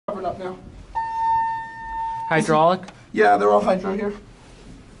up now. Hydraulic? Yeah, they're all hydro here.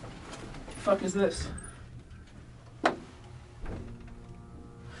 The fuck is this?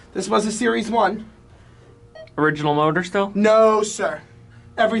 This was a Series 1. Original motor still? No, sir.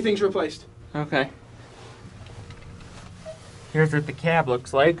 Everything's replaced. Okay. Here's what the cab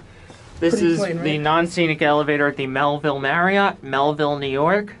looks like. This Pretty is plain, right? the non-scenic elevator at the Melville Marriott, Melville, New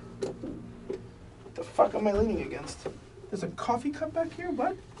York. What the fuck am I leaning against? There's a coffee cup back here?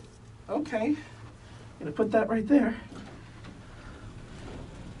 What? Okay. I'm gonna put that right there.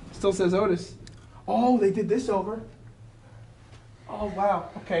 Still says Otis. Oh, they did this over. Oh, wow.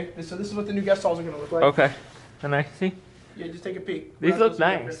 Okay, so this is what the new guest halls are gonna look like. Okay. Can I see? Yeah, just take a peek. These look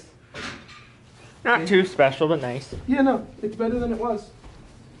nice. Not too special, but nice. Yeah, no, it's better than it was.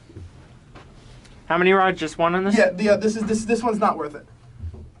 How many rods? Just one on this? Yeah, this one's not worth it.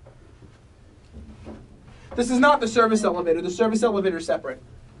 This is not the service elevator. The service elevator's separate.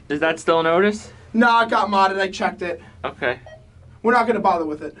 Is that still an Otis? Nah, it got modded. I checked it. Okay. We're not gonna bother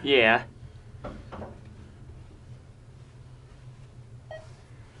with it. Yeah.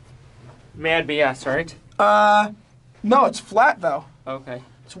 Mad BS, right? No, it's flat though. Okay.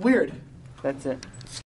 It's weird. That's it.